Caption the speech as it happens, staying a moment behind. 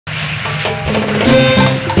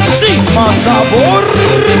sin más sabor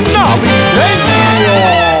navideño.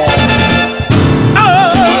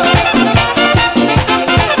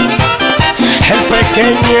 El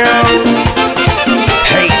pequeño,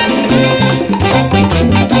 hey,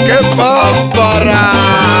 qué pámpara.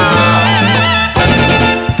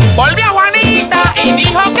 Volvió Juanita y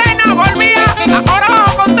dijo que no volvía. Ahora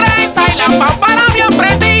bajo con trenza y la pámpara bien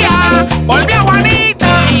prendía. Volvió Juanita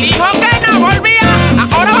y dijo que no volvía.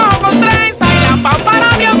 Ahora bajo con trenza y la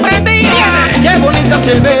pámpara bien prendía. Qué bonita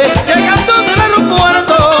se ve llegando del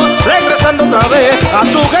aeropuerto, regresando otra vez a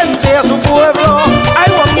su gente, a su pueblo.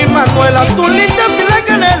 Ay, Juan y Manuela, tu linda piel de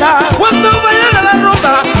canela, cuando vayan a la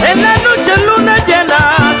ruta en la noche luna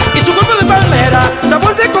llena, y su cuerpo de palmera,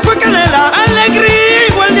 sabor de coco y canela, alegría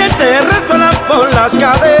igual diente resbala por las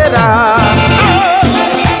caderas.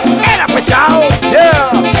 Era pechao,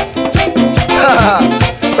 yeah.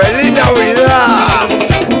 ¡Feliz Navidad!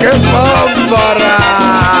 ¡Qué pámpara!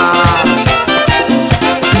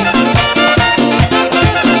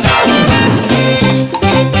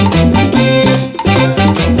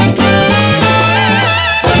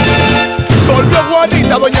 Volvió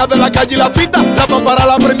Juanita, dueña de la calle y la pita. La pámpara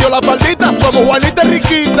la prendió la faldita. Somos Juanita y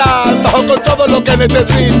Riquita, bajo con todo lo que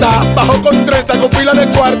necesita. Bajo con trenza, con pila de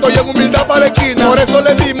cuarto y en humildad para la esquina. Por eso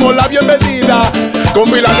le dimos la bienvenida con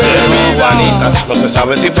pila de bebida. Juanita, no se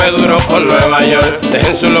sabe si fue duro por Nueva York.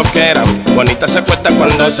 Dejen su loquera, Juanita se cuesta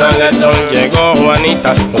cuando sale el sol. Llegó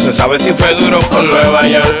Juanita, no se sabe si fue duro por Nueva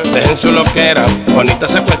York. Dejen su loquera, Juanita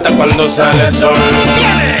se cuesta cuando sale el sol.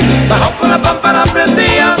 Bajo con la pámpara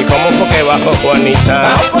prendía. ¿Y cómo fue que bajó Juanita?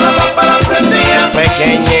 Bajo con la pámpara prendía.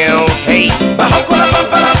 Pequeño, hey, Bajo con la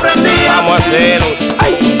pámpara prendía. vamos a hacer un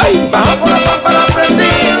Ay, ay, bajo con la pámpara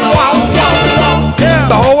prendía.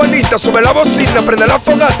 Bajo Juanita, sube la bocina, prende la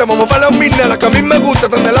fogata, vamos para la mina, la que a mí me gusta,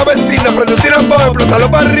 donde la vecina, prende un tirampón,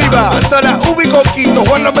 explótalo para arriba. Sala, ubi coquito,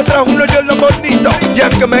 Juana me trajo uno yo lo bonito, y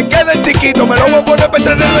aunque me quede chiquito, me lo voy a poner para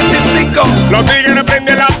entrenar el 25. Los tigres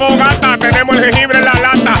prenden la fogata, tenemos el jengibre en la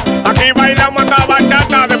lata. Aquí bailamos hasta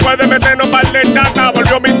bachata, después de meternos par de chata.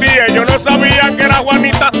 Volvió mi tía y yo no sabía que era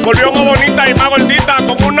Juanita. Volvió más bonita y más gordita,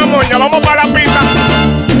 con una moña, vamos para la pista.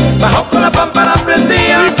 Bajo con la pámpara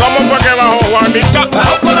prendía. ¿Y cómo fue que bajó Juanita?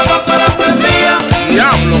 Bajo con la pámpara prendía.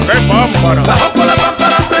 Diablo, qué pámpara. Bajo con la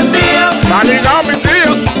pámpara prendía. Está ligado mi tía.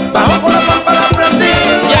 Bajo con la pámpara prendía.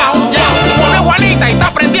 Ya, volvió Juanita y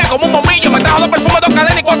está prendida como un bombillo. Me trajo 2 perfumes, 2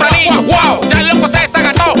 cadenas y 4 anillos. Wow, ya el loco se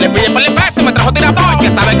desagantó. Le pide por el precio y me trajo tiratón.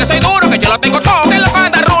 Que sabe que soy duro, que yo lo tengo todo. Que el loco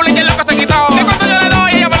anda ruling y el loco se quitó. Que cuando yo le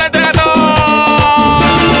doy, ella me lo entrega todo.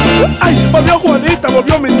 Ay, volvió Juanita,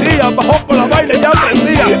 volvió mi tía, bajó por la baile ya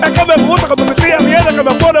prendía. Es que me gusta cuando mi tía viene, que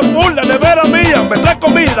me pone full la nevera mía. Me trae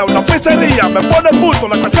comida, una pizzería, me pone punto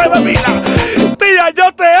la casa de bebida. Tía,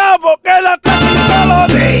 yo te amo, quédate todos los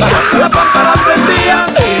días. Bajo con la pámpara prendía.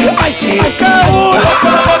 Ay, qué burro. Bajo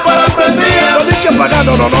con la pámpara prendía. No di que pagar,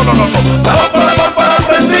 no. Bajo con la pámpara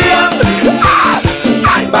prendía.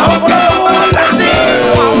 Bajo con la pámpara prendía.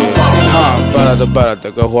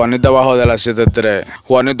 Espérate, que Juanita bajó de la 7-3.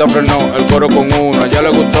 Juanita frenó el coro con uno, ya le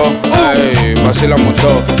gustó. Ey, vacilamos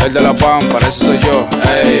todo, el de la pámpara, ese soy yo.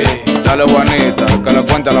 Ey, dale Juanita, que la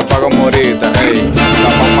cuenta la pago morita. Ey, la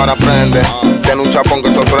pámpara prende, tiene un chapón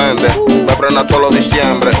que sorprende. Me frena todos los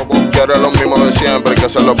diciembre. Quiere lo mismo de siempre, que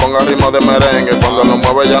se lo ponga a ritmo de merengue. Cuando lo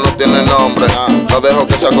mueve ya no tiene nombre. No dejo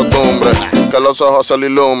que se acostumbre, que los ojos se le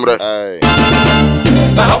ilumbre.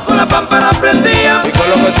 Bajo con la pámpara prendía. ¿y qué es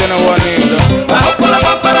lo que tiene Juanita? Bajo con la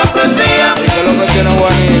pámpara prendía. ¿y qué es lo que tiene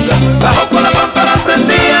Juanita? Bajo con la pámpara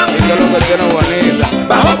prendía. ¿y qué es lo que tiene Juanita?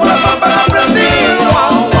 Bajo con la pámpara prendía.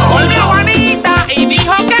 Volvió Juanita y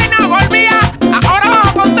dijo que no volvía. Ahora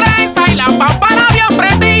bajo con trenza y la pámpara bien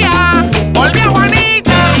prendía. Volvió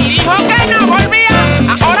Juanita y dijo que no volvía.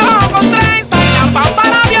 Ahora bajo con trenza y la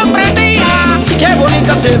pámpara bien prendía. Qué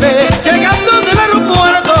bonita se ve llegando del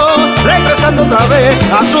aeropuerto, regresando otra vez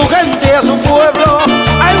a su gente, a su pueblo.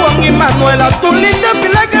 Ay, Juan y Manuela, tu linda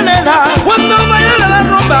piel de canela, cuando vayan a la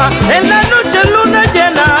rumba en la noche luna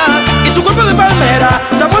llena, y su cuerpo de palmera,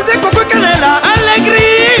 sabor de coco y canela,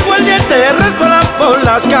 alegría igual diente resbala por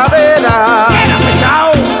las caderas.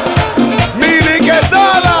 Chao. MILLY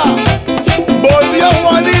QUEZADA, volvió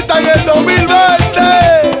Juanita en el 2020.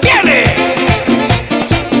 ¡Viene!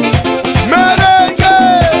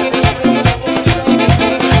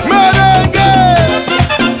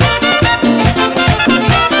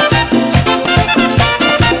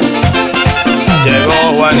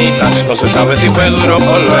 Juanita, no se sabe si fue duro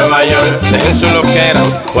por Nueva York. Dejen su loquera,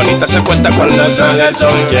 Juanita se cuesta cuando sale el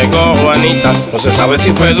sol. Llegó Juanita, no se sabe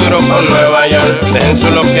si fue duro por Nueva York. Dejen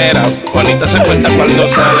su loquera, Juanita se cuesta cuando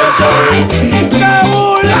sale el sol.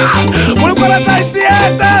 ¡Cabula!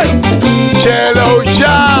 ¡147!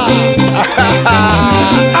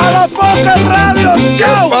 que radio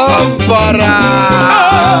show. ¡Pampara!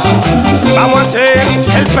 Vamos a hacer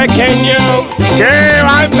el pequeño. ¡Qué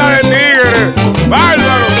banda de tigres!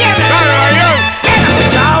 ¡Bárbaro! ¡Dale, Bayón!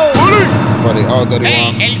 Chao. For the other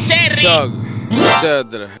one. El cherry. Chuck,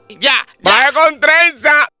 etcétera. Ya, ¡Vaya con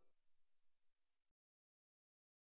trenza!